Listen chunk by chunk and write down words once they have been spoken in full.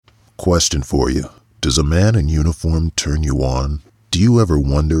Question for you. Does a man in uniform turn you on? Do you ever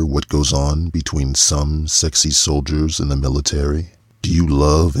wonder what goes on between some sexy soldiers in the military? Do you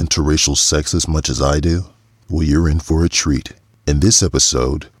love interracial sex as much as I do? Well, you're in for a treat. In this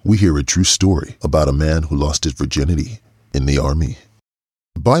episode, we hear a true story about a man who lost his virginity in the Army.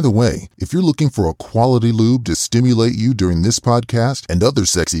 By the way, if you're looking for a quality lube to stimulate you during this podcast and other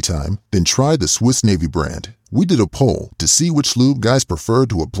sexy time, then try the Swiss Navy brand. We did a poll to see which lube guys prefer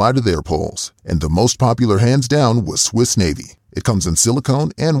to apply to their poles, and the most popular hands down was Swiss Navy. It comes in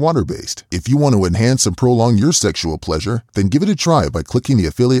silicone and water-based. If you want to enhance and prolong your sexual pleasure, then give it a try by clicking the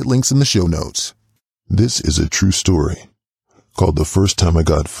affiliate links in the show notes. This is a true story called The First Time I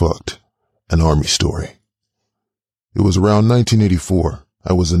Got Fucked, an Army story. It was around 1984.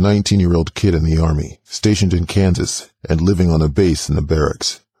 I was a 19-year-old kid in the Army, stationed in Kansas and living on a base in the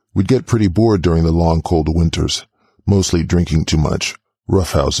barracks. We'd get pretty bored during the long, cold winters, mostly drinking too much,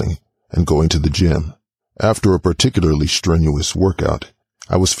 roughhousing, and going to the gym. After a particularly strenuous workout,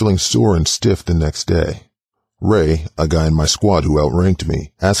 I was feeling sore and stiff the next day. Ray, a guy in my squad who outranked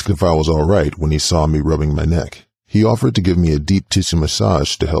me, asked if I was all right when he saw me rubbing my neck. He offered to give me a deep tissue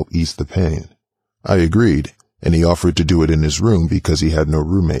massage to help ease the pain. I agreed, and he offered to do it in his room because he had no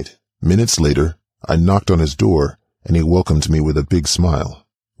roommate. Minutes later, I knocked on his door, and he welcomed me with a big smile.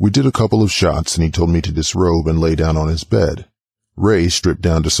 We did a couple of shots, and he told me to disrobe and lay down on his bed. Ray stripped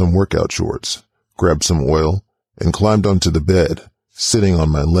down to some workout shorts, grabbed some oil, and climbed onto the bed, sitting on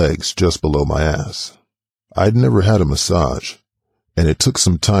my legs just below my ass. I'd never had a massage, and it took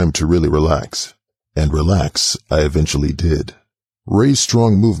some time to really relax. And relax, I eventually did. Ray's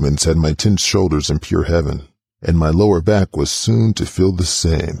strong movements had my tense shoulders in pure heaven, and my lower back was soon to feel the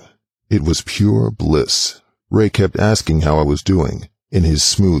same. It was pure bliss. Ray kept asking how I was doing, in his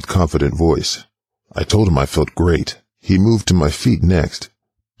smooth, confident voice. I told him I felt great. He moved to my feet next,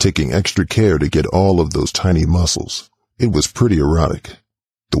 taking extra care to get all of those tiny muscles. It was pretty erotic.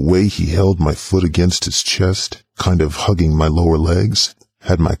 The way he held my foot against his chest, kind of hugging my lower legs,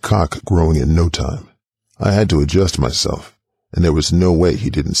 had my cock growing in no time. I had to adjust myself, and there was no way he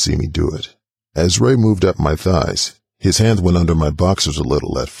didn't see me do it. As Ray moved up my thighs, his hands went under my boxers a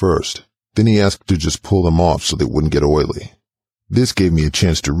little at first. Then he asked to just pull them off so they wouldn't get oily. This gave me a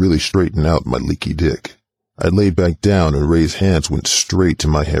chance to really straighten out my leaky dick. I laid back down and Ray's hands went straight to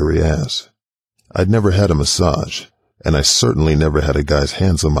my hairy ass. I'd never had a massage, and I certainly never had a guy's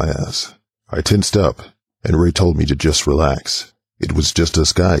hands on my ass. I tensed up, and Ray told me to just relax. It was just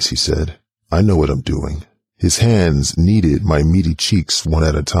us guys, he said. I know what I'm doing. His hands kneaded my meaty cheeks one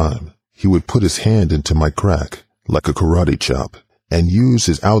at a time. He would put his hand into my crack, like a karate chop, and use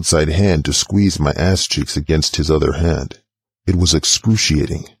his outside hand to squeeze my ass cheeks against his other hand. It was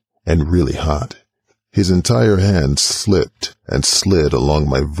excruciating and really hot. His entire hand slipped and slid along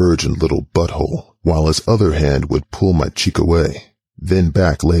my virgin little butthole, while his other hand would pull my cheek away, then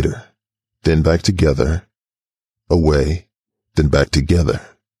back later, then back together, away, then back together.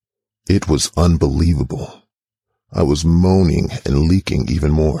 It was unbelievable. I was moaning and leaking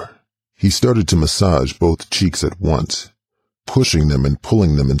even more. He started to massage both cheeks at once, pushing them and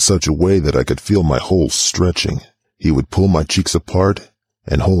pulling them in such a way that I could feel my holes stretching. He would pull my cheeks apart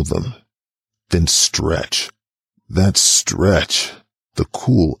and hold them, then stretch. That stretch. The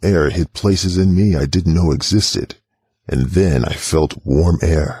cool air hit places in me I didn't know existed, and then I felt warm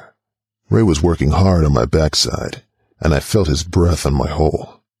air. Ray was working hard on my backside, and I felt his breath on my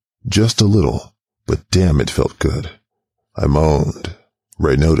hole. Just a little, but damn, it felt good. I moaned.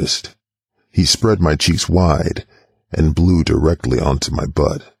 Ray noticed. He spread my cheeks wide and blew directly onto my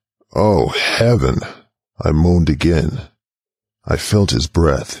butt. Oh, heaven! I moaned again. I felt his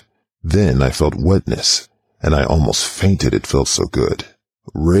breath. Then I felt wetness, and I almost fainted, it felt so good.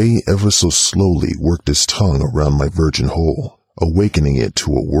 Ray ever so slowly worked his tongue around my virgin hole, awakening it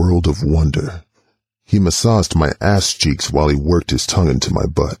to a world of wonder. He massaged my ass cheeks while he worked his tongue into my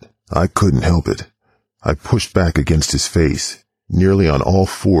butt. I couldn't help it. I pushed back against his face, nearly on all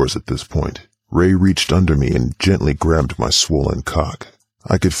fours at this point. Ray reached under me and gently grabbed my swollen cock.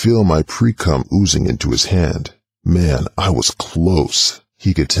 I could feel my pre-cum oozing into his hand. Man, I was close.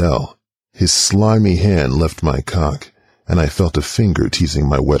 He could tell. His slimy hand left my cock, and I felt a finger teasing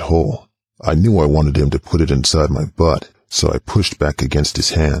my wet hole. I knew I wanted him to put it inside my butt, so I pushed back against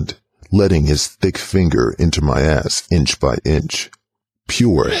his hand, letting his thick finger into my ass inch by inch.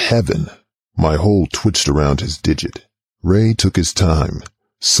 Pure heaven! My hole twitched around his digit. Ray took his time,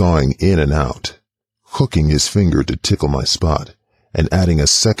 sawing in and out, hooking his finger to tickle my spot, and adding a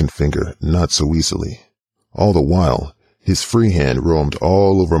second finger not so easily. All the while, his free hand roamed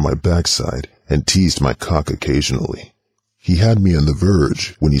all over my backside and teased my cock occasionally. He had me on the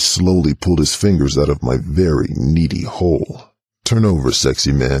verge when he slowly pulled his fingers out of my very needy hole. "Turn over,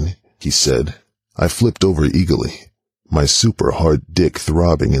 sexy man," he said. I flipped over eagerly, my super hard dick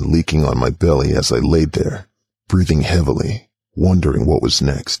throbbing and leaking on my belly as I laid there, breathing heavily, wondering what was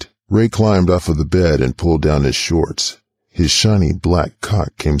next. Ray climbed off of the bed and pulled down his shorts. His shiny black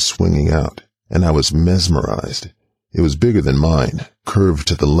cock came swinging out, and I was mesmerized. It was bigger than mine, curved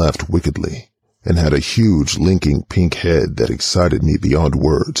to the left wickedly, and had a huge linking pink head that excited me beyond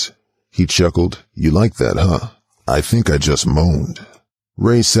words. He chuckled. "You like that, huh?" I think I just moaned.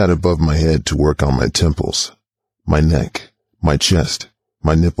 Ray sat above my head to work on my temples, my neck, my chest,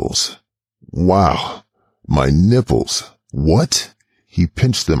 my nipples. Wow, my nipples. What? He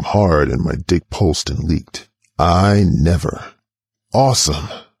pinched them hard and my dick pulsed and leaked. I never. Awesome.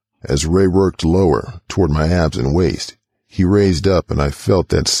 As Ray worked lower, toward my abs and waist, he raised up and I felt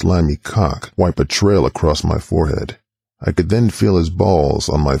that slimy cock wipe a trail across my forehead. I could then feel his balls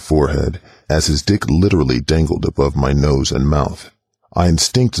on my forehead as his dick literally dangled above my nose and mouth. I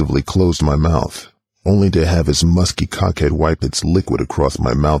instinctively closed my mouth, only to have his musky cockhead wipe its liquid across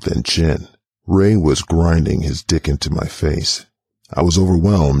my mouth and chin. Ray was grinding his dick into my face. I was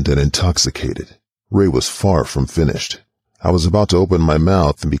overwhelmed and intoxicated. Ray was far from finished. I was about to open my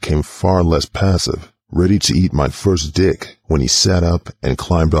mouth and became far less passive, ready to eat my first dick when he sat up and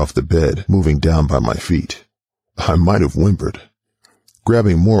climbed off the bed, moving down by my feet. I might have whimpered.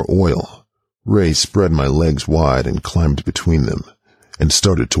 Grabbing more oil, Ray spread my legs wide and climbed between them, and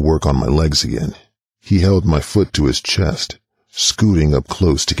started to work on my legs again. He held my foot to his chest, scooting up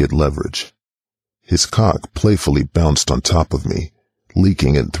close to get leverage. His cock playfully bounced on top of me,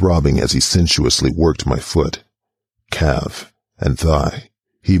 leaking and throbbing as he sensuously worked my foot, calf, and thigh.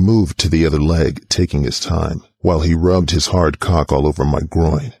 He moved to the other leg, taking his time, while he rubbed his hard cock all over my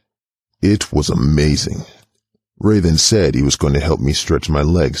groin. It was amazing. Ray then said he was going to help me stretch my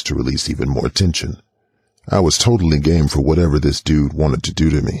legs to release even more tension. I was totally game for whatever this dude wanted to do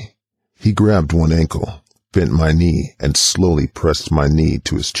to me. He grabbed one ankle, bent my knee, and slowly pressed my knee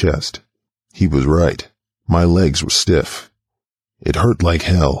to his chest. He was right. My legs were stiff. It hurt like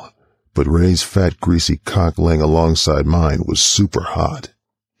hell, but Ray's fat, greasy cock laying alongside mine was super hot.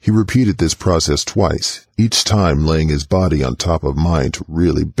 He repeated this process twice, each time laying his body on top of mine to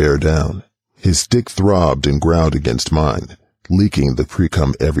really bear down. His dick throbbed and growled against mine, leaking the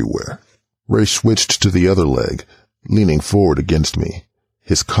pre-cum everywhere. Ray switched to the other leg, leaning forward against me,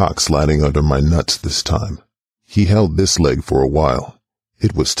 his cock sliding under my nuts this time. He held this leg for a while.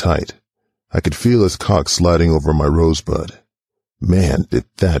 It was tight. I could feel his cock sliding over my rosebud. Man, did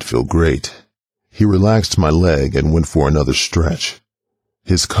that feel great. He relaxed my leg and went for another stretch.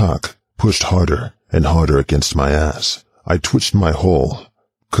 His cock pushed harder and harder against my ass. I twitched my hole.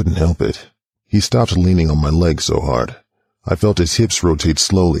 Couldn't help it. He stopped leaning on my leg so hard. I felt his hips rotate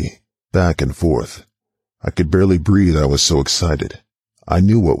slowly, back and forth. I could barely breathe, I was so excited. I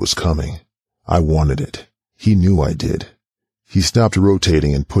knew what was coming. I wanted it. He knew I did. He stopped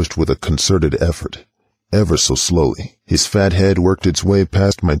rotating and pushed with a concerted effort. Ever so slowly, his fat head worked its way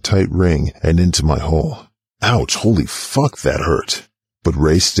past my tight ring and into my hole. Ouch, holy fuck, that hurt. But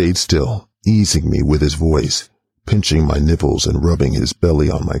Ray stayed still, easing me with his voice, pinching my nipples and rubbing his belly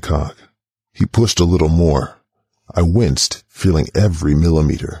on my cock. He pushed a little more. I winced, feeling every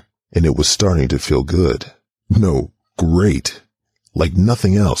millimeter, and it was starting to feel good. No, great. Like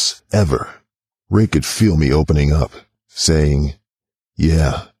nothing else, ever. Ray could feel me opening up, saying,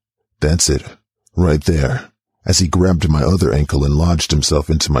 "Yeah, that's it, right there," as he grabbed my other ankle and lodged himself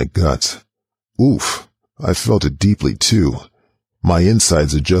into my guts. Oof, I felt it deeply too, my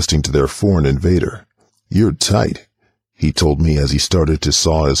insides adjusting to their foreign invader. "You're tight," he told me as he started to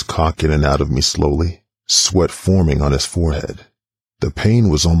saw his cock in and out of me slowly, sweat forming on his forehead. The pain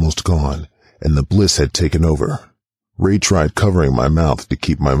was almost gone, and the bliss had taken over. Ray tried covering my mouth to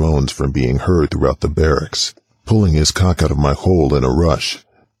keep my moans from being heard throughout the barracks, pulling his cock out of my hole in a rush.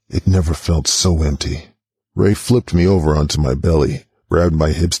 It never felt so empty. Ray flipped me over onto my belly, grabbed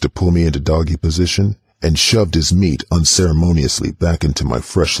my hips to pull me into doggy position, and shoved his meat unceremoniously back into my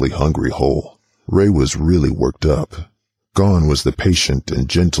freshly hungry hole. Ray was really worked up. Gone was the patient and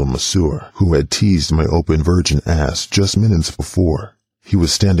gentle masseur who had teased my open virgin ass just minutes before. He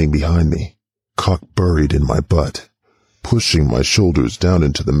was standing behind me, cock buried in my butt, pushing my shoulders down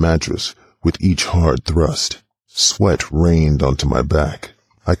into the mattress with each hard thrust. Sweat rained onto my back.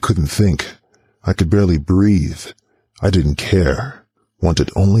 I couldn't think. I could barely breathe. I didn't care.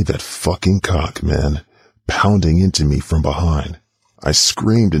 Wanted only that fucking cock, man, pounding into me from behind. I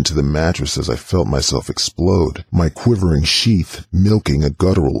screamed into the mattress as I felt myself explode, my quivering sheath milking a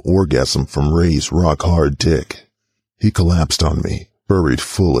guttural orgasm from Ray's rock-hard dick. He collapsed on me, buried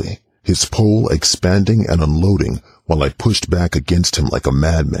fully, his pole expanding and unloading while I pushed back against him like a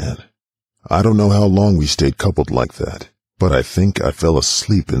madman. I don't know how long we stayed coupled like that, but I think I fell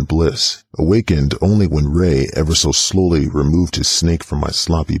asleep in bliss, awakened only when Ray ever so slowly removed his snake from my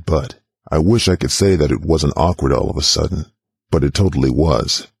sloppy butt. I wish I could say that it wasn't awkward all of a sudden, but it totally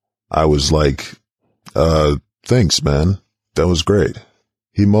was. I was like, thanks, man. That was great.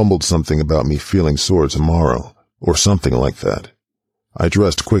 He mumbled something about me feeling sore tomorrow, or something like that. I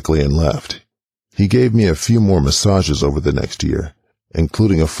dressed quickly and left. He gave me a few more massages over the next year,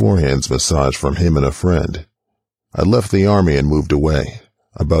 including a forehands massage from him and a friend. I left the army and moved away.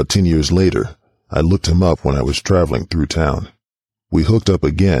 About 10 years later, I looked him up when I was traveling through town. We hooked up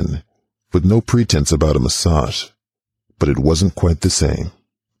again, with no pretense about a massage, but it wasn't quite the same.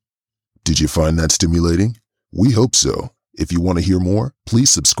 Did you find that stimulating? We hope so. If you want to hear more, please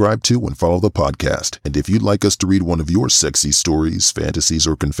subscribe to and follow the podcast. And if you'd like us to read one of your sexy stories, fantasies,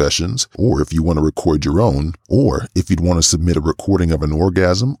 or confessions, or if you want to record your own, or if you'd want to submit a recording of an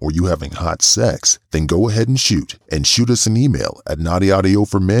orgasm or you having hot sex, then go ahead and shoot us an email at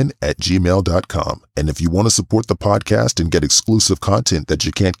naughtyaudioformen@gmail.com. And if you want to support the podcast and get exclusive content that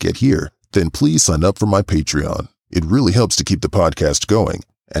you can't get here, then please sign up for my Patreon. It really helps to keep the podcast going.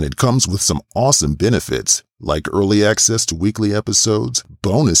 And it comes with some awesome benefits, like early access to weekly episodes,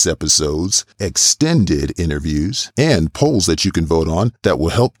 bonus episodes, extended interviews, and polls that you can vote on that will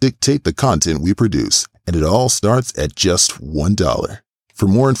help dictate the content we produce. And it all starts at just $1. For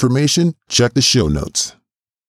more information, check the show notes.